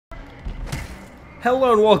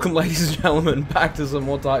Hello and welcome, ladies and gentlemen, back to some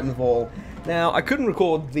more Titanfall. Now, I couldn't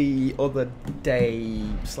record the other day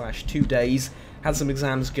 / 2 days, had some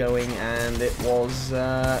exams going, and it was,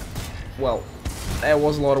 well, there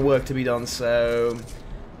was a lot of work to be done, so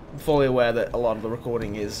I'm fully aware that a lot of the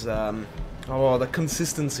recording is, or the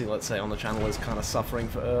consistency, let's say, on the channel is kind of suffering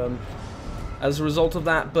for, as a result of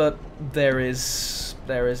that, but there is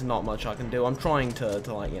not much I can do. I'm trying to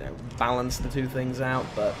like, you know, balance the two things out,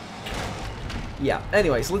 but yeah,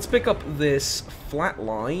 anyways, let's pick up this flat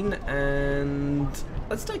line, and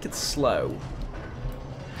let's take it slow,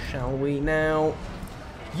 shall we? Now,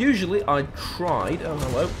 usually I tried... Oh,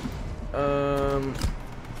 hello.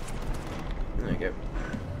 There you go.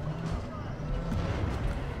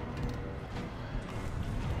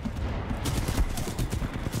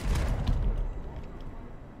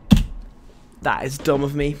 That is dumb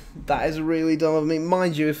of me. That is really dumb of me.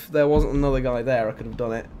 Mind you, if there wasn't another guy there, I could have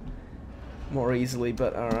done it more easily,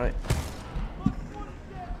 but alright.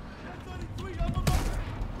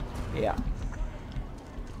 Yeah.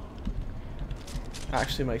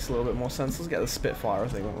 Actually makes a little bit more sense. Let's get the Spitfire. I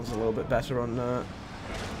think that was a little bit better on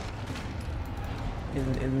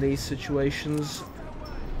in these situations.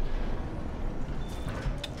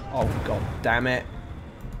 Oh, god damn it.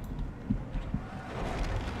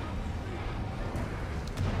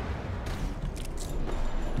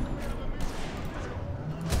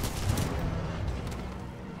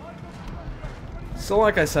 So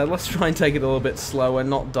like I said, let's try and take it a little bit slower,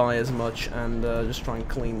 not die as much, and just try and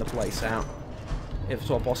clean the place out, if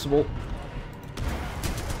at all possible.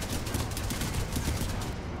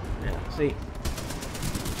 Yeah, see?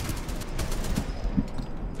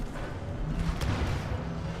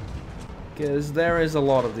 Because there is a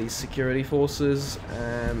lot of these security forces,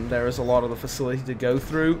 and there is a lot of the facility to go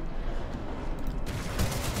through.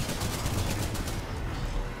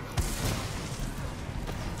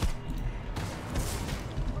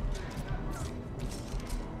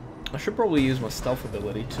 I should probably use my stealth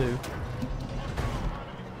ability too.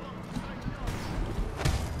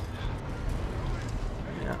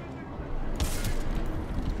 Yeah.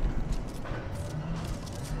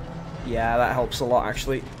 Yeah, that helps a lot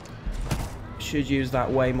actually. Should use that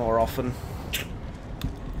way more often.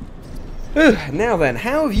 Now then,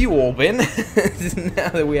 how have you all been? Now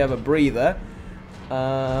that we have a breather.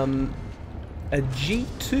 A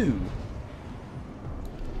G2.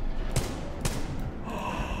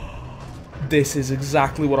 This is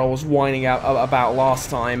exactly what I was whining out about last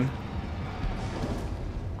time.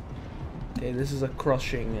 Okay, this is a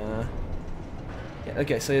crushing. Yeah,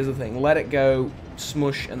 okay, so here's the thing: let it go,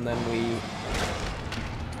 smush, and then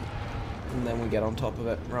we get on top of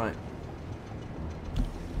it. Right.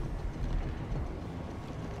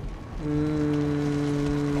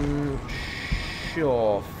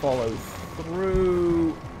 Sure. Follow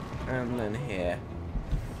through, and then here.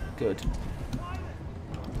 Good.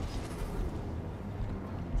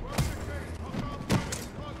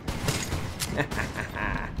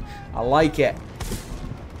 I like it.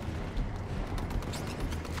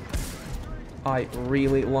 I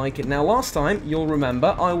really like it. Now, last time, you'll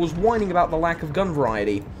remember, I was whining about the lack of gun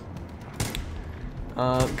variety.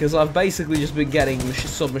 Because I've basically just been getting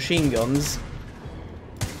submachine guns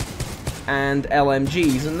and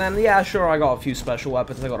LMGs. And then, yeah, sure, I got a few special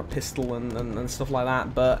weapons. I got a pistol and stuff like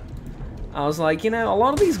that. But I was like, you know, a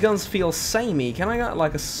lot of these guns feel samey. Can I get,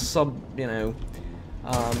 like, a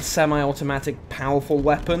semi-automatic powerful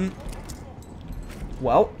weapon?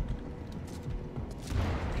 Well,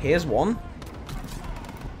 here's one.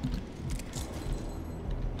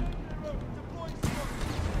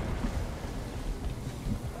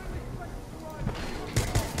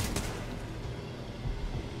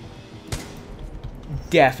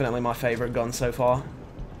 Definitely my favorite gun so far.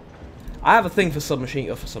 I have a thing for submachine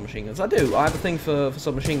guns. I do. I have a thing for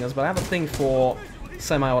submachine guns, but I have a thing for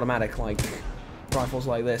semi-automatic, like rifles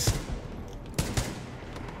like this.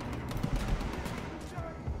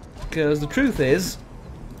 Because the truth is,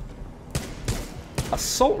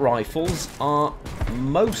 assault rifles are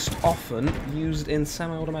most often used in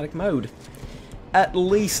semi-automatic mode. At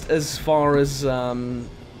least as far as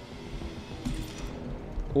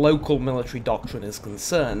local military doctrine is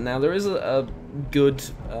concerned. Now, there is a good...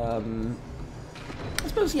 I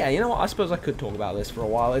suppose, yeah, you know what? I suppose I could talk about this for a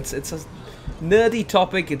while. It's a nerdy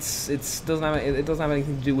topic. It doesn't have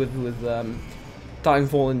anything to do with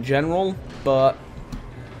Titanfall in general, but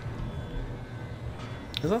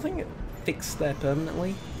is that thing fixed there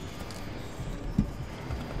permanently?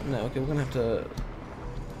 No. Okay, we're gonna have to.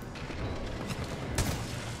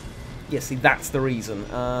 Yeah, see, that's the reason.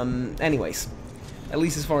 Anyways, at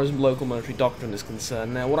least as far as local military doctrine is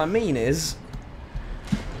concerned. Now, what I mean is,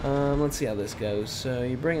 Let's see how this goes. So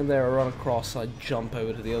you bring it there, run across, I jump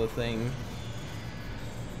over to the other thing.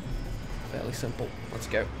 Fairly simple. Let's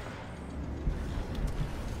go.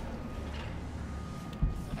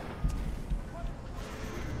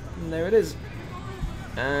 And there it is.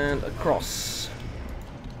 And across.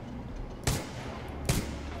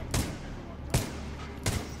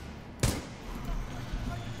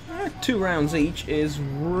 2 rounds each is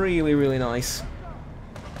really, really nice.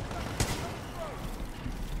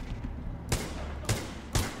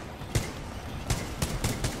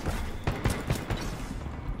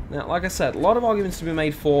 Now, like I said, a lot of arguments to be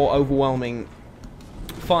made for overwhelming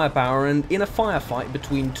firepower, and in a firefight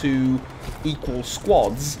between 2 equal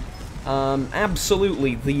squads,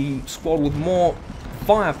 absolutely, the squad with more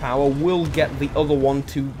firepower will get the other one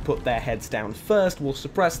to put their heads down first, will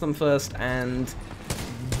suppress them first, and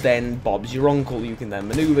then Bob's your uncle. You can then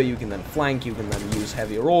maneuver, you can then flank, you can then use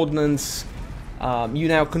heavier ordnance. You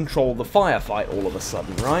now control the firefight all of a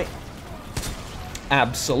sudden, right?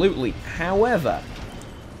 Absolutely. However,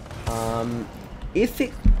 if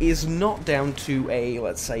it is not down to a,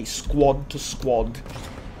 let's say, squad-to-squad,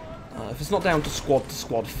 if it's not down to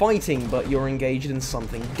squad-to-squad fighting, but you're engaged in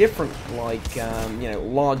something different, like, you know,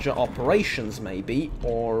 larger operations, maybe,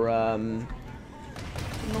 or, I did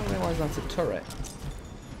not realise that's a turret.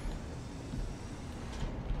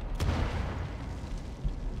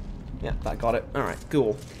 Yeah, that got it. Alright,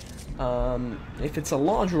 cool. If it's a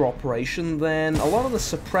larger operation, then a lot of the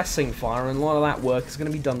suppressing fire and a lot of that work is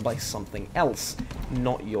going to be done by something else,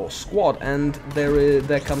 not your squad. And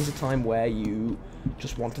there comes a time where you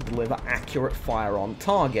just want to deliver accurate fire on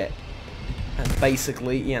target. And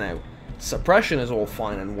basically, you know, suppression is all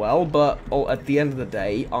fine and well, but at the end of the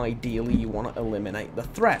day, ideally you want to eliminate the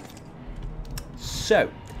threat. So,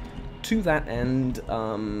 to that end,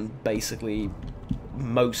 basically,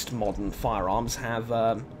 most modern firearms have,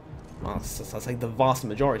 well, I'd say the vast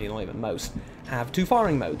majority, not even most, have 2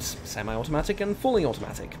 firing modes, semi-automatic and fully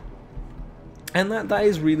automatic. And that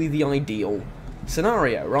is really the ideal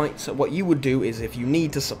scenario, right? So what you would do is, if you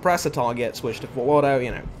need to suppress a target, switch to full auto, you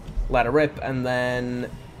know, let it rip, and then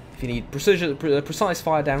if you need precise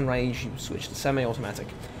fire down range, you switch to semi-automatic.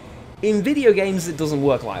 In video games, it doesn't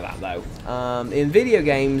work like that, though. In video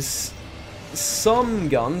games, some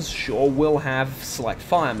guns, sure, will have select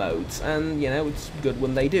fire modes, and, you know, it's good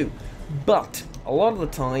when they do. But, a lot of the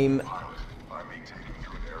time... Pilot, I may take you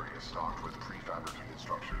to an area stocked with prefabricated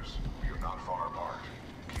structures. We are not far apart.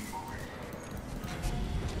 Keep moving.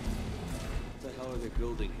 What the hell are they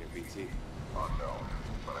building here, BT? Unknown,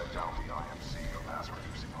 but I doubt the IMC are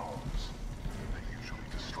mass-producing homes. They usually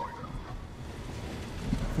destroy them.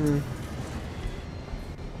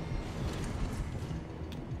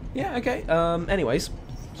 Yeah, okay, anyways,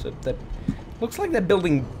 so that looks like they're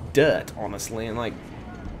building dirt, honestly, and, like,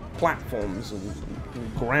 platforms and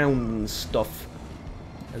ground and stuff,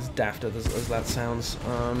 as daft as that sounds.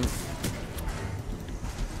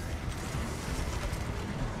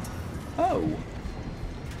 Oh.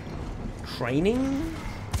 Training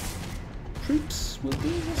troops will be,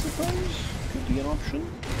 I suppose, could be an option.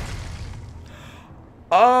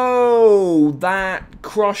 Oh, that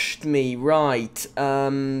crushed me, right.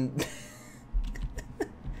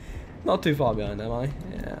 Not too far behind, am I?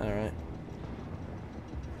 Yeah, alright.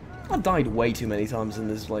 I died way too many times in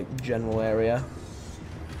this, like, general area.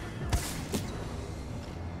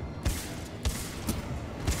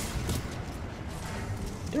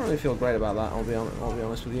 Don't really feel great about that, I'll be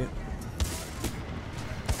honest with you.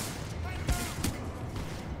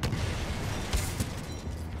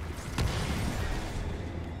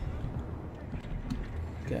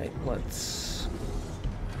 Okay, let's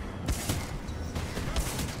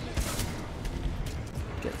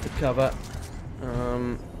get to cover.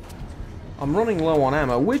 I'm running low on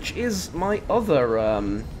ammo, which is my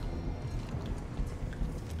other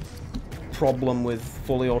problem with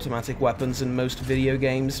fully automatic weapons in most video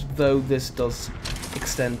games, though this does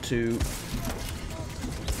extend to...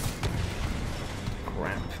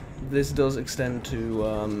 crap. This does extend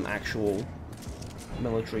to actual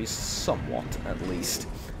military somewhat, at least.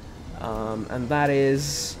 And that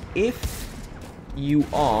is, if you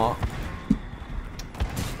are...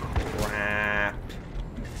 crap.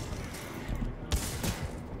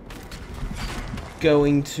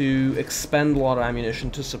 Going to expend a lot of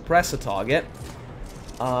ammunition to suppress a target,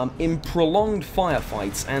 in prolonged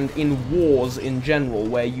firefights and in wars in general,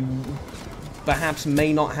 where you perhaps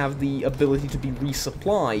may not have the ability to be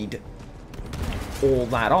resupplied all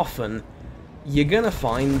that often, you're gonna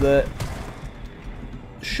find that,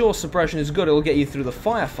 sure, suppression is good, it'll get you through the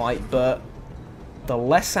firefight, but the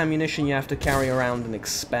less ammunition you have to carry around and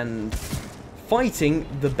expend fighting,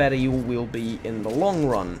 the better you will be in the long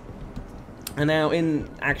run. And now, in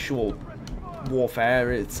actual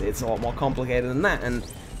warfare, it's a lot more complicated than that, and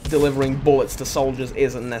delivering bullets to soldiers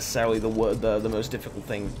isn't necessarily the most difficult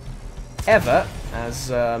thing ever, as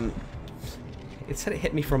it said it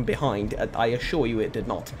hit me from behind. I assure you it did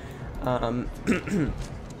not. Ooh,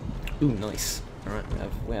 nice. Alright,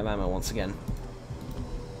 we have ammo once again.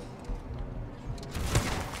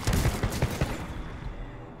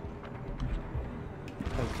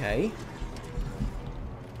 Okay.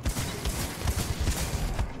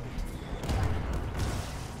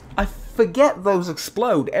 I forget those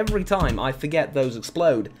explode. Every time I forget those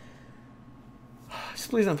explode. Just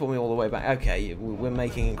please don't put me all the way back. Okay, we're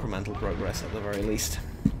making incremental progress at the very least.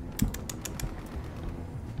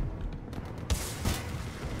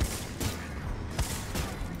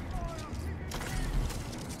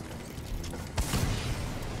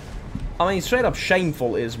 I mean, straight up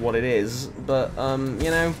shameful is what it is, but,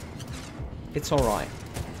 you know, it's alright.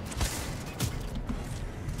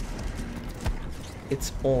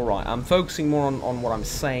 It's alright. I'm focusing more on what I'm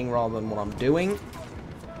saying rather than what I'm doing.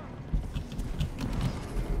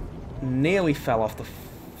 Nearly fell off the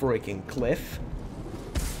freaking cliff.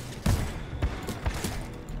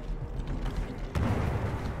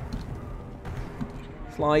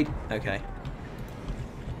 Slide. Okay.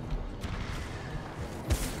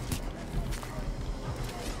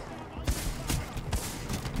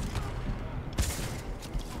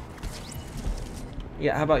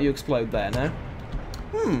 Yeah, how about you explode there, no?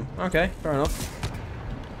 Okay, fair enough.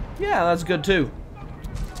 Yeah, that's good too.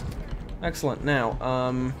 Excellent. Now,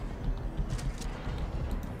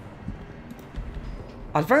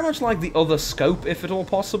 I'd very much like the other scope, if at all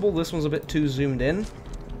possible. This one's a bit too zoomed in.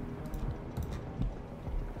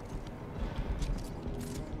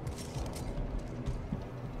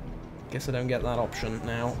 Guess I don't get that option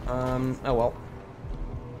now. Oh well.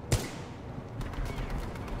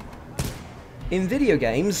 In video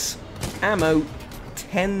games, ammo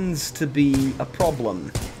tends to be a problem.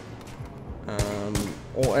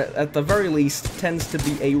 Or at the very least, tends to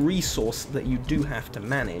be a resource that you do have to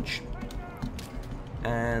manage.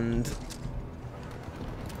 And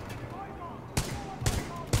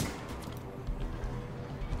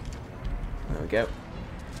there we go.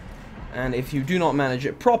 And if you do not manage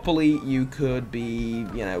it properly, you could be,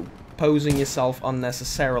 you know, posing yourself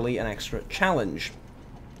unnecessarily an extra challenge.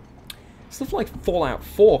 Stuff like Fallout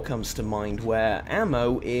 4 comes to mind, where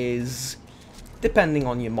ammo is, depending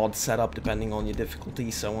on your mod setup, depending on your difficulty,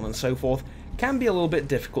 so on and so forth, can be a little bit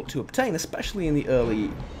difficult to obtain, especially in the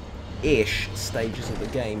early-ish stages of the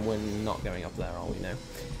game. We're not going up there, are we? No.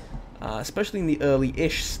 Especially in the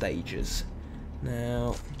early-ish stages.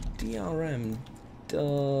 Now, DRM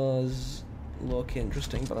does look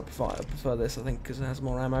interesting, but I prefer this, I think, because it has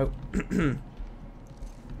more ammo.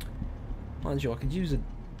 Mind you, I could use it.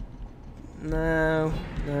 No,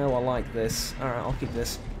 I like this. Alright, I'll keep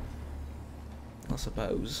this, I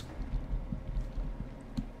suppose.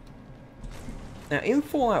 Now, in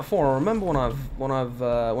Fallout 4, I remember when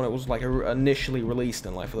it was like initially released,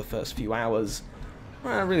 and like for the first few hours,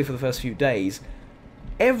 well, really for the first few days,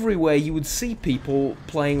 everywhere you would see people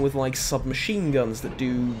playing with like submachine guns that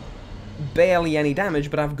do barely any damage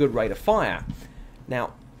but have good rate of fire.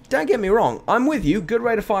 Now, don't get me wrong, I'm with you, good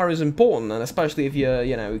rate of fire is important, and especially if you're,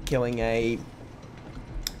 you know, killing a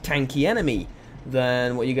tanky enemy,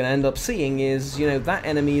 then what you're going to end up seeing is, you know, that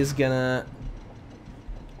enemy is gonna...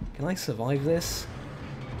 Can I survive this?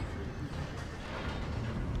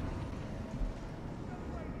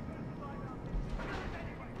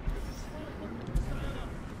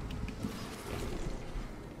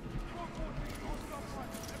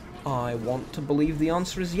 I want to believe the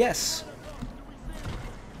answer is yes.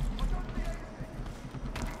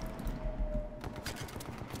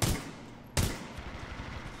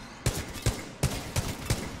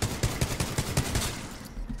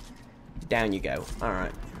 Down you go.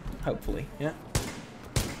 Alright. Hopefully, yeah.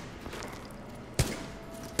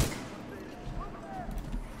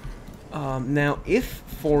 Now, if,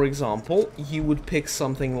 for example, you would pick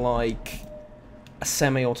something like a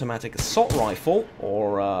semi-automatic assault rifle,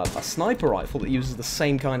 or a sniper rifle that uses the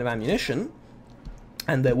same kind of ammunition,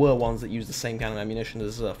 and there were ones that use the same kind of ammunition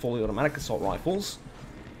as fully automatic assault rifles,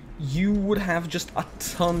 you would have just a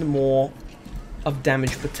ton more of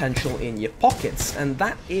damage potential in your pockets, and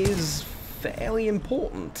that is fairly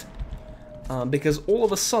important. Because all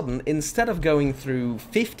of a sudden, instead of going through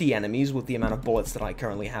 50 enemies with the amount of bullets that I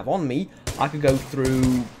currently have on me, I could go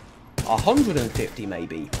through 150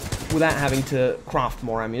 maybe, without having to craft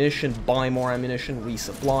more ammunition, buy more ammunition,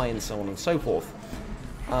 resupply, and so on and so forth.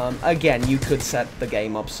 Again, you could set the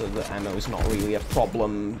game up so that ammo is not really a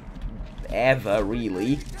problem ever,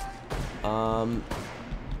 really.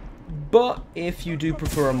 But if you do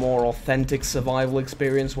prefer a more authentic survival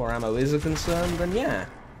experience where ammo is a concern, then yeah.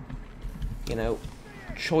 You know,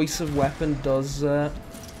 choice of weapon does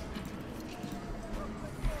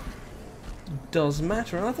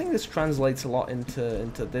matter, and I think this translates a lot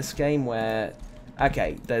into this game where,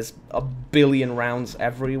 okay, there's a billion rounds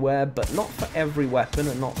everywhere, but not for every weapon,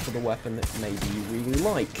 and not for the weapon that maybe you really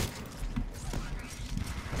like.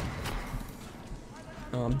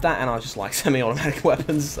 That, and I just like semi-automatic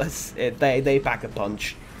weapons. They pack a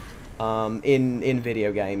punch. In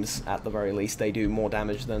video games, at the very least, they do more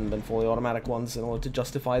damage than fully automatic ones in order to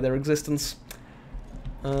justify their existence.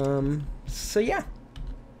 So yeah.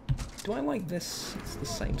 Do I like this? It's the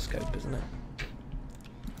same scope, isn't it?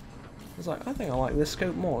 I think I like this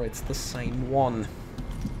scope more. It's the same one.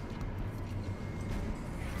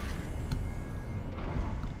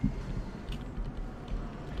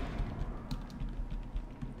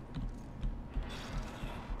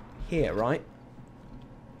 Here, right?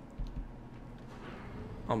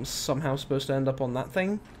 I'm somehow supposed to end up on that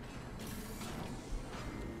thing.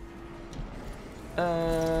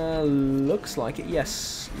 Looks like it.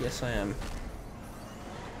 Yes. Yes, I am.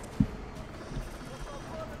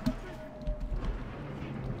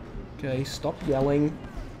 Okay, stop yelling.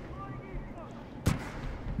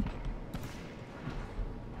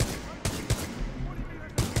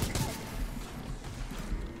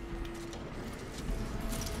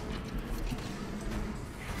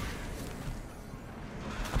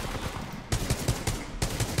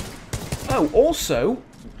 Oh, also,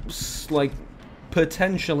 like,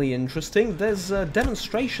 potentially interesting, there's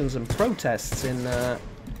demonstrations and protests in,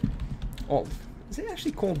 oh, is it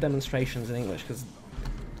actually called demonstrations in English? Because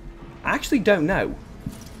I actually don't know.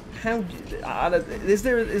 How, is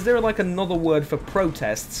there like another word for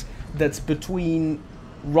protests that's between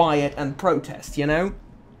riot and protest, you know?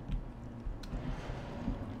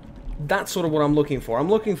 That's sort of what I'm looking for. I'm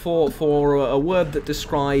looking for a word that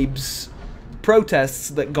describes protests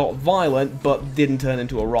that got violent but didn't turn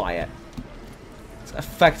into a riot. It's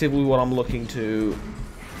effectively what I'm looking to.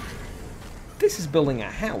 This is building a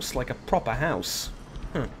house, like a proper house.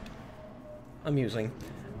 Amusing.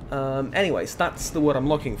 Anyways, that's the word I'm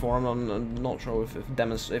looking for. I'm not sure if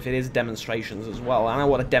it is demonstrations as well. I know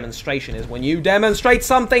what a demonstration is. When you demonstrate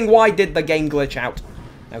something, why did the game glitch out?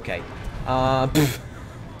 Okay. Oh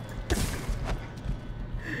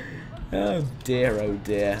dear, oh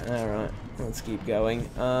dear. Alright, let's keep going.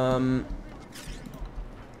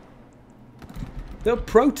 There are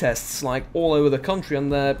protests, like, all over the country,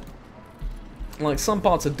 and they're... like, some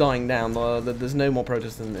parts are dying down. There's no more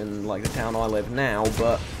protests in like, the town I live now,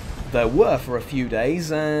 but there were for a few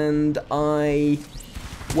days, and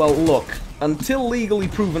well, look, until legally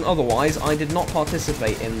proven otherwise, I did not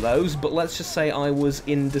participate in those, but let's just say I was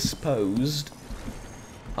indisposed.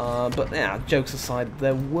 But, yeah, jokes aside,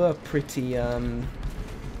 they were pretty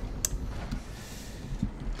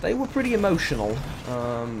emotional,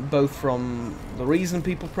 both from the reason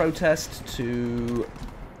people protest to,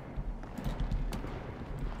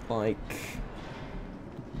 like,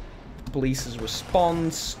 police's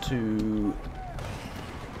response to,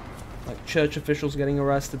 like, church officials getting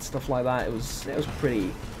arrested, stuff like that. It was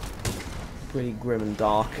pretty grim and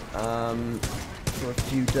dark for a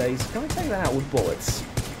few days. Can I take that out with bullets?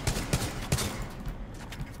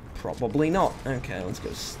 Probably not. Okay, let's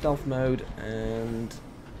go stealth mode and...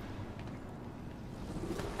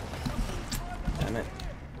 damn it.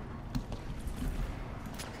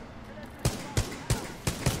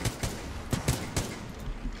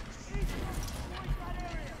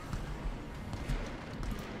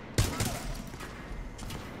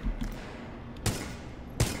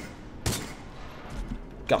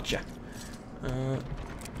 Gotcha.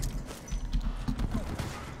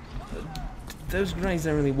 Those grenades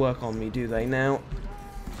don't really work on me, do they? Now,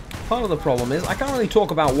 part of the problem is I can't really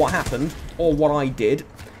talk about what happened, or what I did,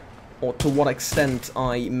 or to what extent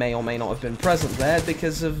I may or may not have been present there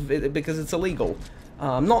because it's illegal.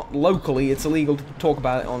 Not locally, it's illegal to talk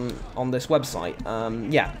about it on this website.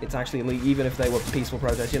 Yeah, it's actually illegal. Even if they were peaceful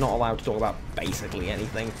protests, you're not allowed to talk about basically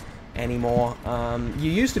anything anymore. You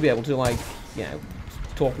used to be able to, like, you know,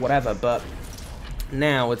 talk whatever, but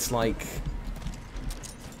now it's like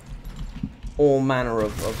all manner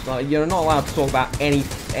of you're not allowed to talk about any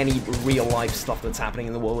real life stuff that's happening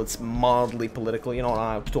in the world. It's mildly political. You're not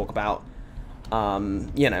allowed to talk about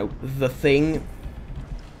you know, the thing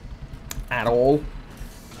at all.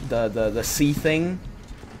 The sea thing.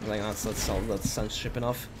 I think that's censorship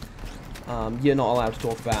enough. You're not allowed to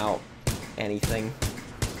talk about anything.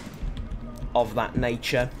 of that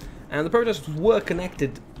nature. And the protests were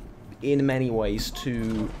connected in many ways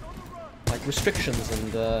to like restrictions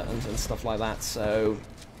and stuff like that. So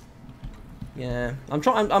yeah,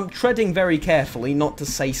 I'm treading very carefully not to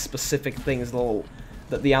say specific things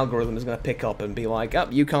that the algorithm is going to pick up and be like, oh,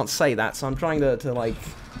 you can't say that. So I'm trying to like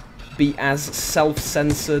be as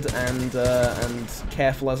self-censored and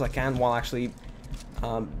careful as I can while actually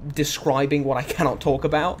describing what I cannot talk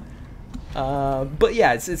about. But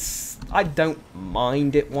yeah, it's I don't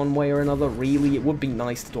mind it one way or another, really. It would be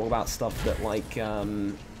nice to talk about stuff that, like, how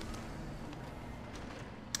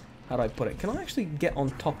do I put it? Can I actually get on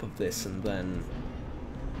top of this and then...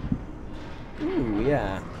 Ooh,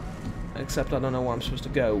 yeah. Except I don't know where I'm supposed to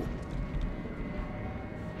go.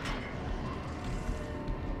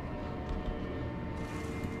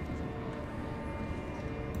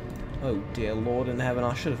 Oh dear Lord in heaven,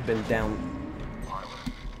 I should have been down...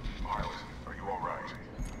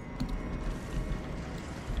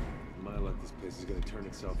 This is going to turn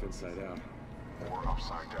itself inside out. Or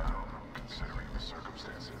upside down, considering the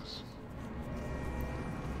circumstances.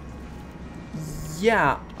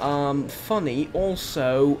 Yeah, funny.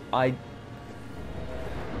 Also,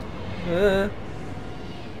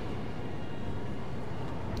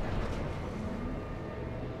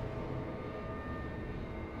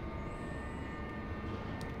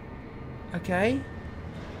 okay.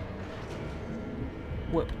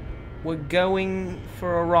 We're going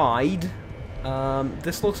for a ride.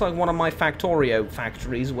 This looks like one of my Factorio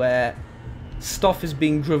factories where stuff is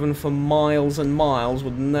being driven for miles and miles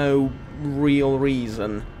with no real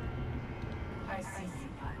reason. I see you,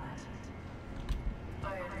 pilot.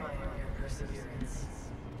 I admire your perseverance.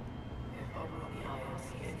 If only the IMC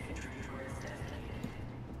infantry were as dedicated.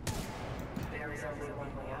 There is only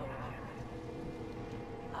one way out of here.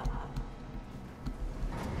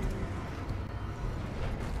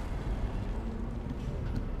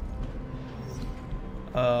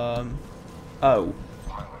 Oh.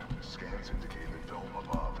 Pilot, scans indicate the dome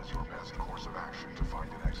above is your best course of action to find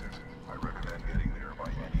an exit. I recommend getting there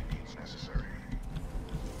by any means necessary.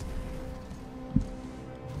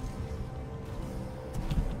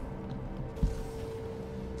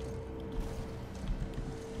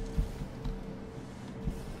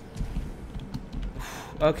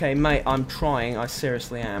 Okay, mate, I'm trying. I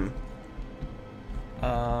seriously am.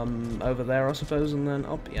 Over there, I suppose, and then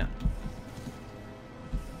up, yeah.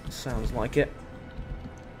 Sounds like it.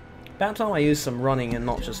 About time I use some running and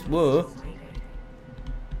not just whoa.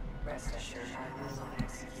 Rest assured I will not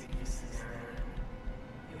execute you, scenario.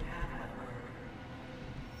 You have my word.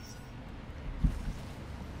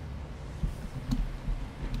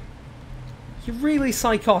 You're really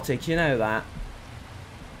psychotic, you know that.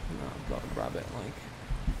 No, I've got to grab it, like.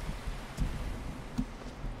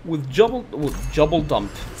 With Jubble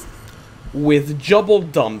Dump. With Jubble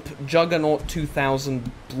Dump, Juggernaut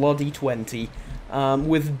 2000 bloody 20.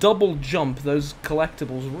 With Double Jump, those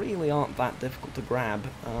collectibles really aren't that difficult to grab.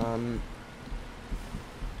 Now,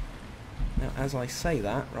 as I say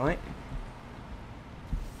that, right?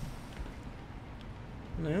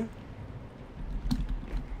 No?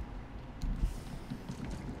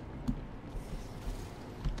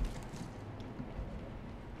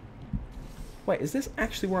 Wait, is this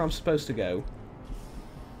actually where I'm supposed to go?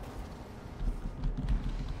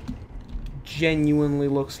 Genuinely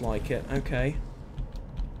looks like it. Okay.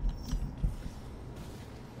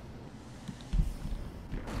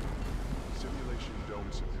 Simulation dome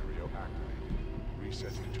scenario activated.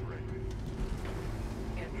 Resetting terrain.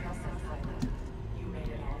 Impressive, pilot. You made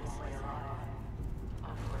it all this way alive.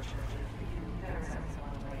 Unfortunately for you, there is only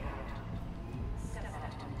one way out. Step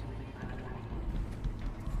out into the unknown.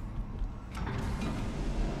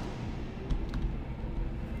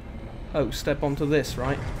 Oh, step onto this,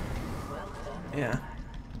 right? Well done. Yeah.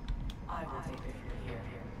 I will take it from here.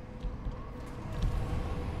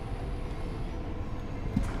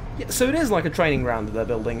 Yeah, so it is like a training ground that they're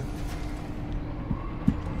building.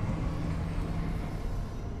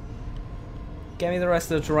 Get me the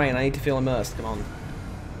rest of the terrain, I need to feel immersed, come on.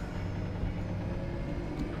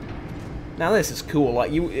 Now this is cool,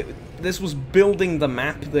 like this was building the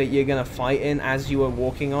map that you're gonna fight in as you were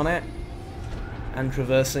walking on it. And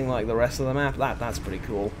traversing like the rest of the map, that's pretty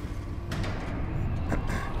cool.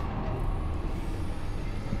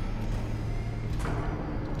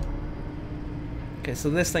 Okay, so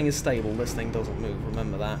this thing is stable, this thing doesn't move,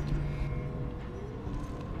 remember that.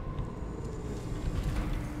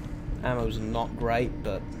 Ammo's not great,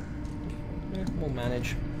 but we'll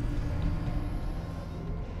manage.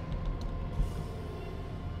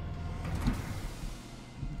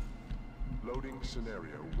 Loading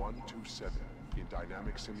scenario 127. in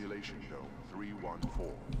Dynamic Simulation Dome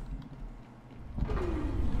 314.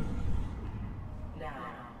 Now,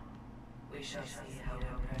 we shall see how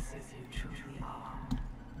impressive you truly are.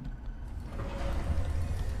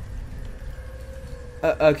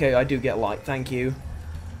 Okay, I do get light, thank you.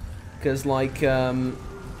 Because, like, I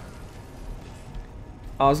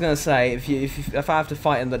was gonna say, if I have to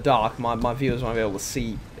fight in the dark, my viewers won't be able to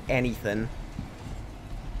see anything.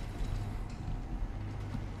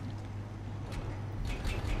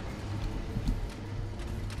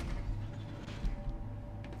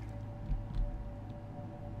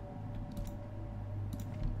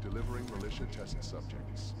 Delivering militia test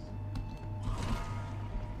subjects.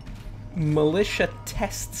 Militia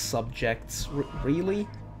test subjects? Really?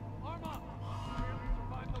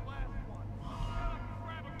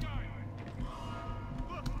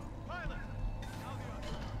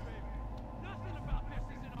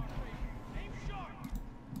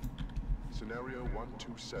 Scenario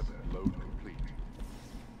 127, load complete.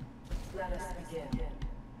 Let us begin.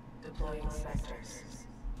 Deploying specters.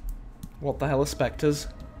 What the hell are specters?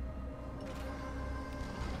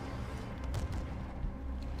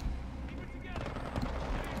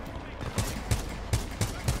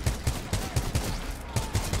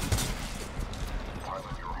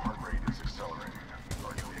 Pilot, your heart rate is accelerating.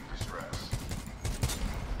 Are you in distress?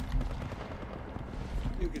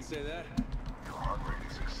 You can say that. Your heart rate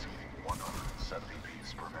is exceeding 170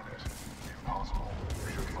 beats per minute. If possible,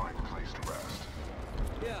 you should find a place to rest.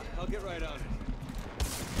 Yeah, I'll get right on it.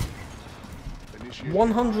 Initiate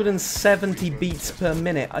 170 beats per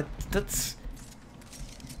minute. That's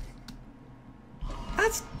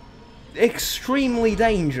extremely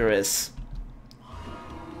dangerous.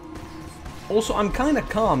 Also, I'm kind of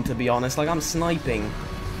calm, to be honest. Like, I'm sniping.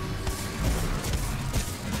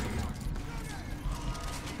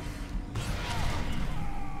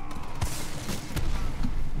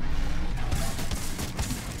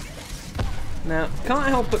 Now, can't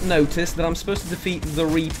help but notice that I'm supposed to defeat the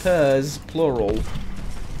Reapers, plural.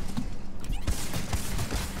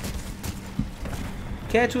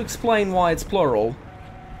 Care to explain why it's plural?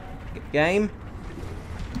 Game?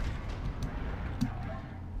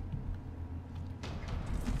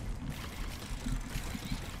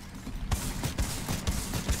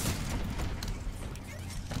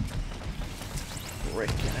 Frick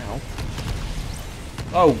hell.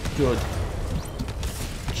 Oh, good.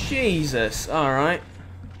 Jesus, alright.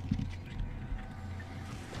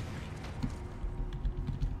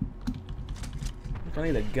 I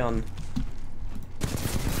need a gun.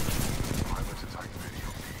 Pilot to Titan video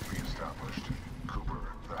feed re-established. Cooper,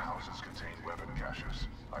 the houses contain weapon caches.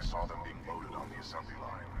 I saw them being loaded on the assembly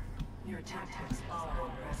line. Your tactics are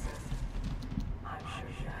impressive. I'm sure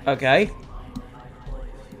you have. Okay.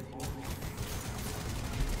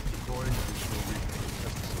 Deploying additional Reaper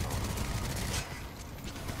test scenario.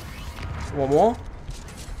 One more.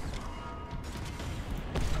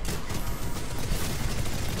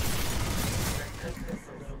 Make this a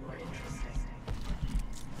little more interesting.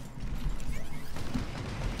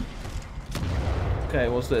 Okay,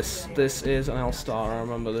 what's this? This is an L-Star, I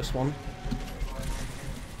remember this one.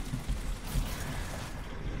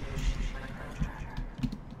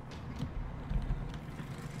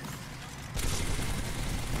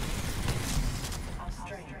 How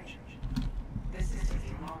strange. This is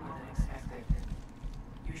taking longer than expected.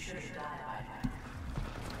 You should have died by now.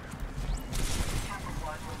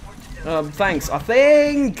 Capricorn, report to Thanks, I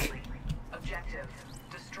think! Objective,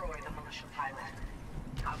 destroy the militia pilot.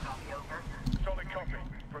 I'll copy over. Solid copy.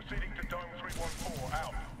 Proceeding to Dome 314,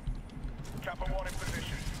 out. Kappa 1 in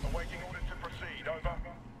position. Awaiting orders to proceed, over.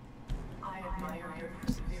 I admire your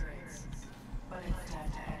perseverance, but it's time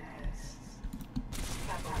to end this.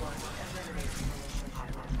 Kappa 1, eliminate the militia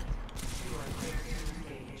pilot. You are clear to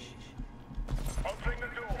engage. Opening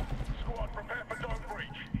the door. Squad, prepare for dome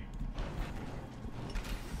breach.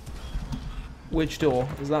 Which door?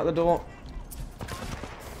 Is that the door?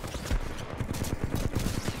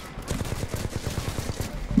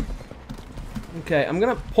 Okay, I'm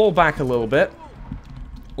gonna pull back a little bit.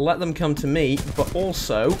 Let them come to me, but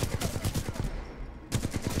also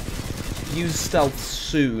use stealth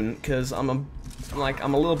soon, because I'm a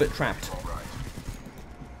little bit trapped. All right.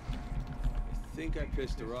 I think I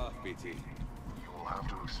pissed her off, BT. You will have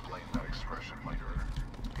to explain that expression later.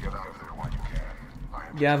 Get out of there while you can. I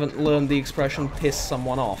am You haven't learned the expression piss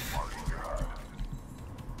someone off. marking your hard.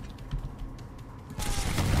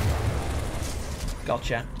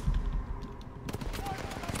 Gotcha.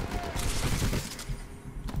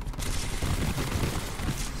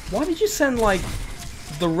 Why did you send, like,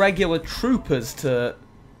 the regular troopers to...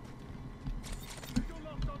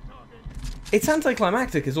 It's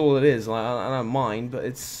anticlimactic is all it is. Like, I don't mind, but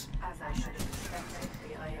it's... As I should have expected,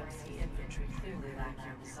 the IMC infantry clearly lack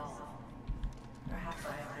your resolve. Perhaps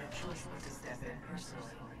I have no choice but to step in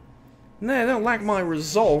personally. No, they don't lack my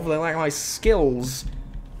resolve, they lack my skills,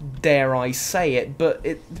 dare I say it, but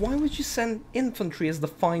why would you send infantry as the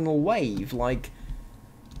final wave? Like,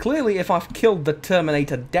 clearly if I've killed the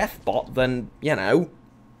Terminator Deathbot, then, you know,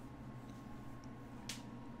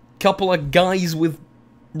 couple of guys with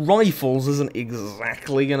rifles isn't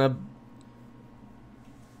exactly gonna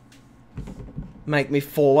make me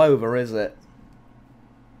fall over, is it?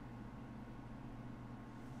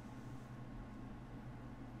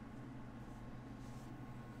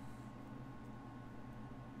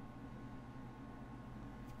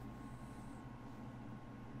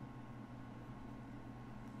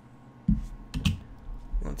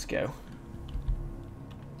 Let's go.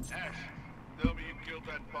 Ash, tell me you killed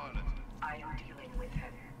that pilot. I am dealing with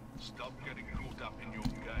him. Stop getting caught up in your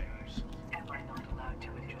games. Am I not allowed to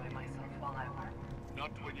enjoy myself while I work?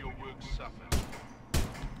 Not when your work suffers.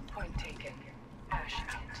 Point taken. Ash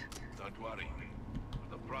out. Don't worry.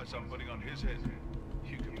 With the price I'm putting on his head,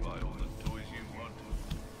 you can buy all the toys you want.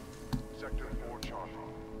 Sector 4 Charlie.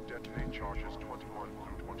 Detonate charges 21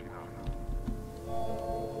 through 29.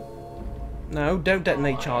 No, don't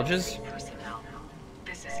detonate charges. Personnel.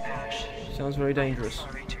 This is Ash. Sounds very dangerous.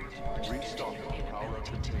 Sorry to report your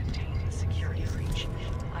inability to obtain a security breach.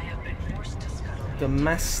 I have been forced to scuttle The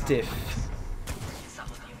Mastiff. Some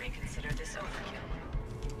of you may consider this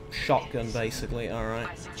overkill. Shotgun, basically, I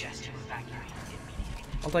alright. suggest you evacuate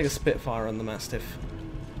immediately. I'll take a Spitfire on the Mastiff.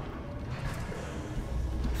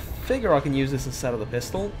 Figure I can use this instead of the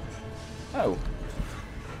pistol. Oh.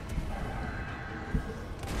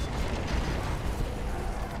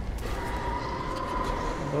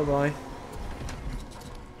 Bye-bye.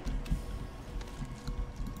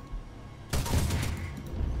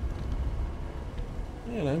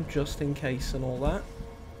 You know, just in case and all that.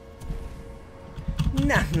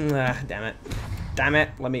 Nah, damn it. Damn it.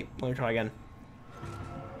 Let me try again.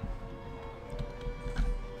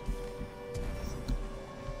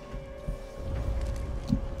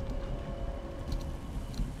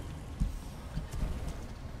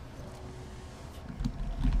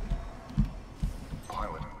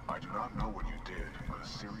 Pilot, I do not know what you did, but a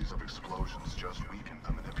series of explosions just weakened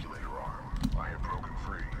the manipulator arm. I have broken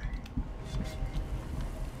free.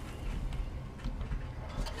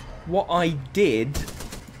 What I did,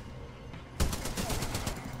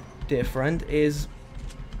 dear friend, is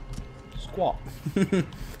squat.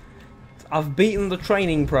 I've beaten the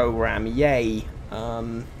training program, yay.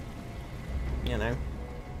 You know.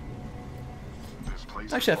 This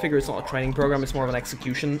place Actually, I figure it's not a training program, it's more of an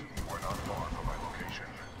execution We're not far from my location.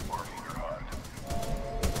 Marking your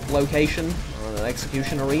HUD. location, or an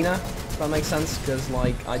execution arena, if that makes sense, because,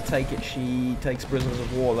 like, I take it she takes prisoners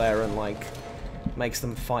of war there and, like, makes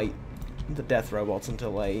them fight the death robots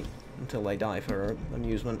until they die for her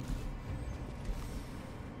amusement.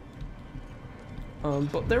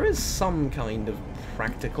 But there is some kind of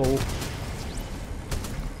practical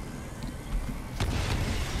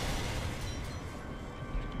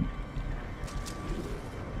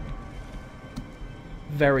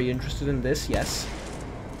very interested in this, yes.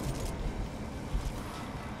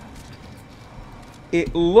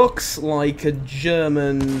 It looks like a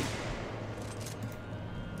German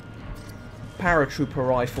paratrooper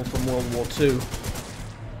rifle from World War II.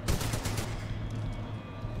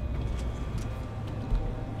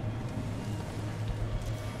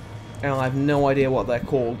 And I have no idea what they're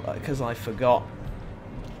called, because I forgot.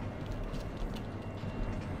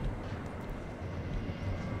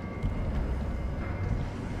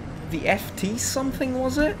 The FT something,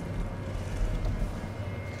 was it?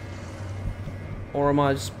 Or am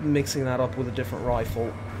I just mixing that up with a different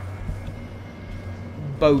rifle?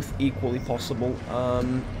 Both equally possible.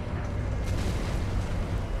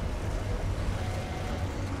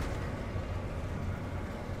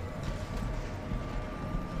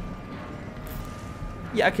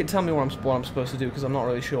 Yeah, okay, tell me what I'm supposed to do, because I'm not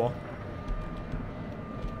really sure.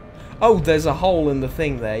 Oh, there's a hole in the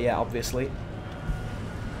thing there, yeah, obviously.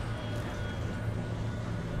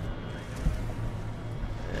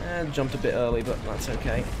 Jumped a bit early, but that's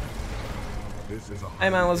okay. This is a Hey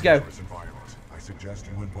man, let's go. environment. I suggest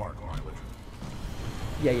you embark, pilot.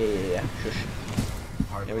 Yeah. Shush.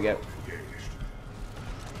 Here we go. Engaged.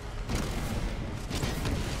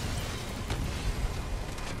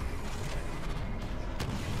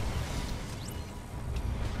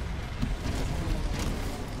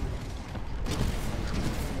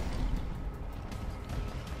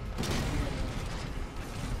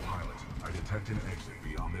 Pilot, I detect an exit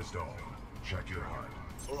beyond this dome. Check your HUD.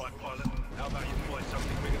 All right, pilot. How about you fly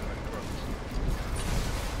something bigger than a cross?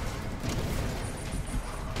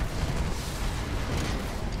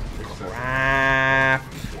 Crap.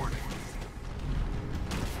 Warning.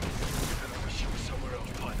 Shoot somewhere else,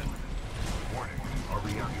 pilot. Warning. Our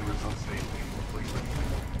reactor is unstable. Replacement.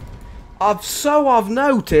 I've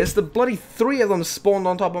noticed that bloody 3 of them spawned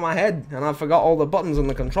on top of my head, and I forgot all the buttons and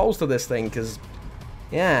the controls to this thing, because,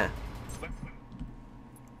 yeah.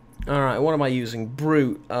 Alright, what am I using?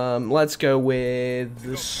 Brute. Let's go with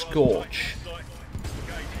the Scorch.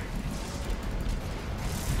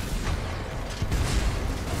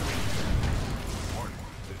 Warning.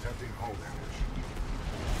 Detecting hull damage.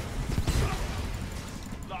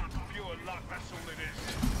 Luck, pure luck, that's all it is.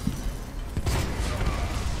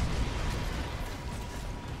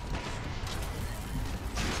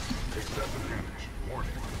 Excessive damage.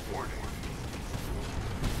 Warning. Warning.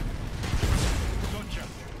 Gotcha.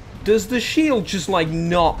 Does the shield just, like,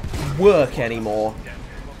 not work anymore?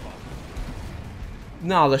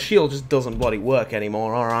 No, the shield just doesn't bloody work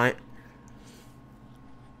anymore, alright.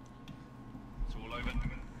 It's all over.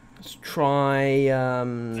 Let's try,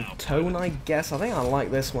 Tone, I guess. I think I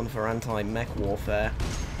like this one for anti-mech warfare.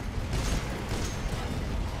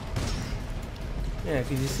 Yeah,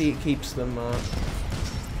 because you see it keeps them, Bloody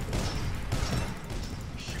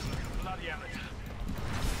amateur.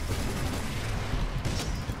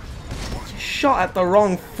 shot at the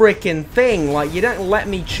wrong frickin' thing. Like, you don't let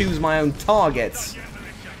me choose my own targets.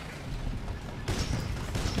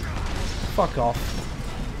 Fuck off.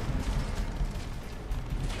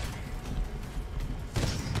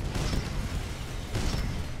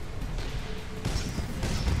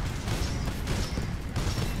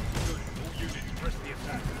 All units, press the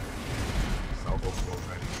attack. Salvo flow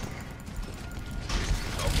ready.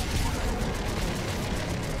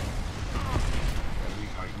 Enemy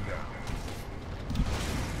Titan down.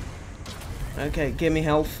 Okay, give me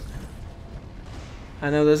health. I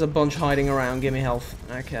know there's a bunch hiding around. Give me health.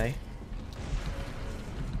 Okay.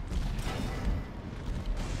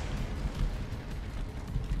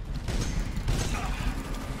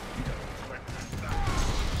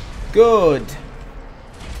 Good.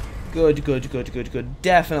 Good, good, good, good, good.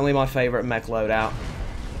 Definitely my favorite mech loadout.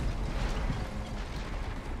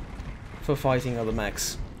 For fighting other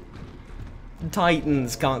mechs.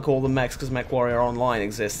 Titans can't call them mechs because Mech Warrior Online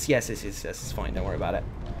exists. Yes, it's fine. Don't worry about it.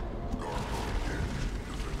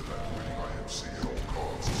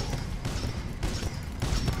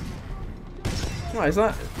 Oh, is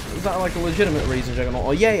that like a legitimate reason, Juggernaut?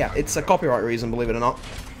 Oh, yeah, it's a copyright reason, believe it or not.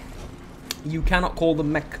 You cannot call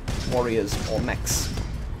them Mech Warriors or mechs.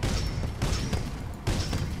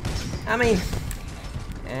 I mean,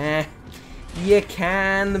 you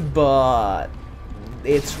can, but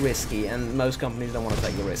it's risky, and most companies don't want to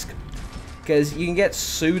take the risk. Because you can get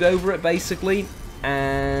sued over it, basically,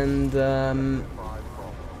 and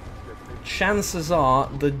chances are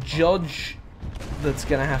the judge that's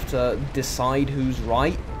going to have to decide who's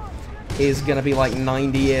right is going to be like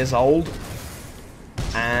 90 years old,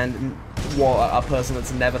 and a person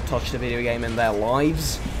that's never touched a video game in their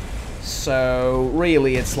lives. So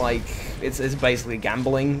really, it's like it's basically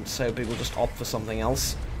gambling. So people just opt for something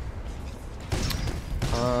else.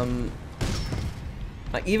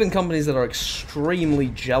 Like even companies that are extremely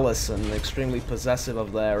jealous and extremely possessive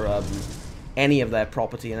of their any of their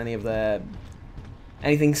property and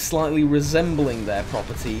anything slightly resembling their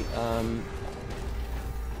property. This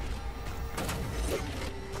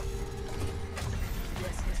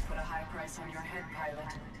has put a high price on your head,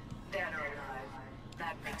 pilot. Dead or alive,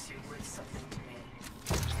 that makes you worth something to me.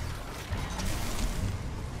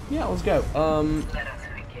 Yeah, let's go. Let us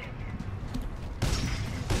begin.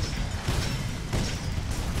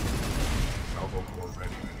 Salvo core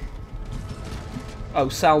ready. Oh,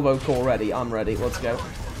 salvo core ready. I'm ready. Let's go.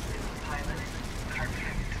 Pilot,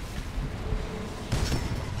 perfect.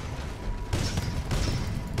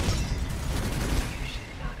 You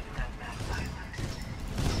should not have done that, pilot.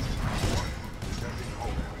 Detecting hull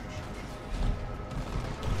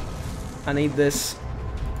damage. I need this.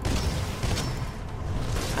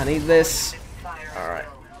 I need this. All right.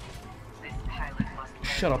 This pilot must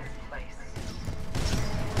Shut up. place.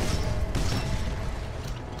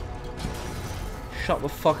 Shut the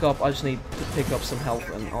fuck up. I just need to pick up some health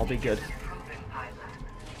and I'll be good. Proven pilot.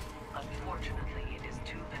 Unfortunately, it is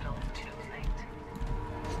too little, too late.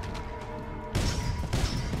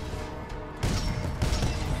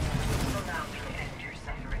 Allow me to end your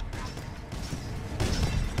suffering.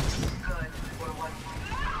 Good. We're one.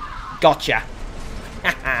 Gotcha.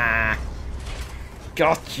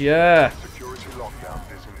 Gotcha. Security lockdown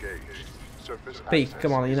disengaged. Surface Peek. access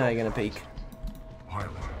Come on, you know is you're gonna authorized. peek.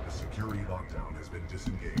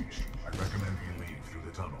 engaged. I recommend you leave through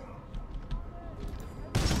the tunnel.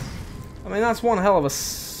 I mean, that's one hell of a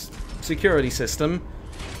security system.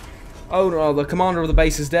 Oh no, the commander of the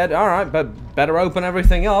base is dead. Alright, but better open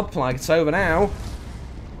everything up, like it's over now.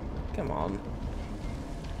 Come on.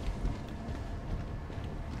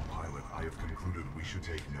 Pilot, I have concluded we should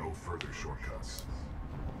take no further shortcuts.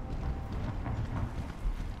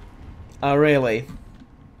 Oh, really?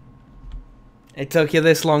 It took you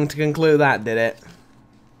this long to conclude that, did it?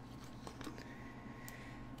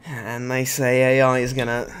 And they say AI is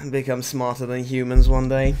gonna become smarter than humans one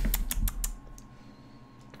day.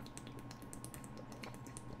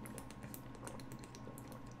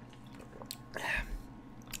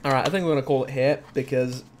 Alright, I think we're gonna call it here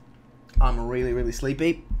because I'm really, really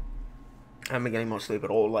sleepy. I haven't been getting much sleep at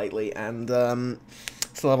all lately, and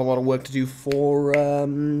still have a lot of work to do for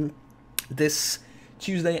this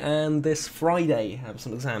Tuesday and this Friday. I have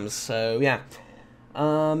some exams, so yeah.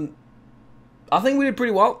 I think we did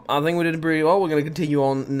pretty well. We're going to continue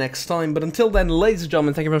on next time. But until then, ladies and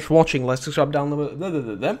gentlemen, thank you very much for watching. Like, subscribe down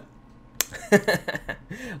below.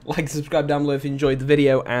 Like, subscribe down below if you enjoyed the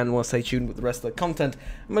video and want to stay tuned with the rest of the content.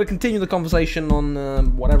 I'm going to continue the conversation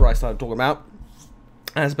on whatever I started talking about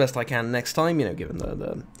as best I can next time, you know, given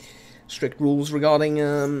the strict rules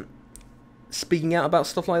regarding speaking out about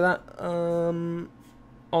stuff like that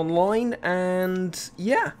online. And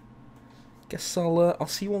yeah, guess I'll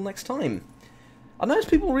see you all next time. I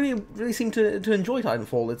noticed people really seem to enjoy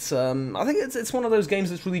Titanfall. It's I think it's one of those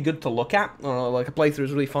games that's really good to look at. Like a playthrough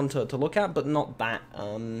is really fun to look at, but not that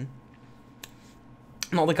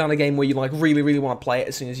not the kind of game where you like really want to play it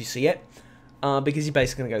as soon as you see it, because you're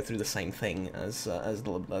basically gonna go through the same thing as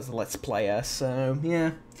the Let's Player. So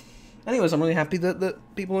yeah. Anyways, I'm really happy that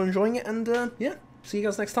people are enjoying it, and yeah, see you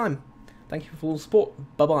guys next time. Thank you for all the support.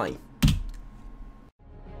 Bye bye.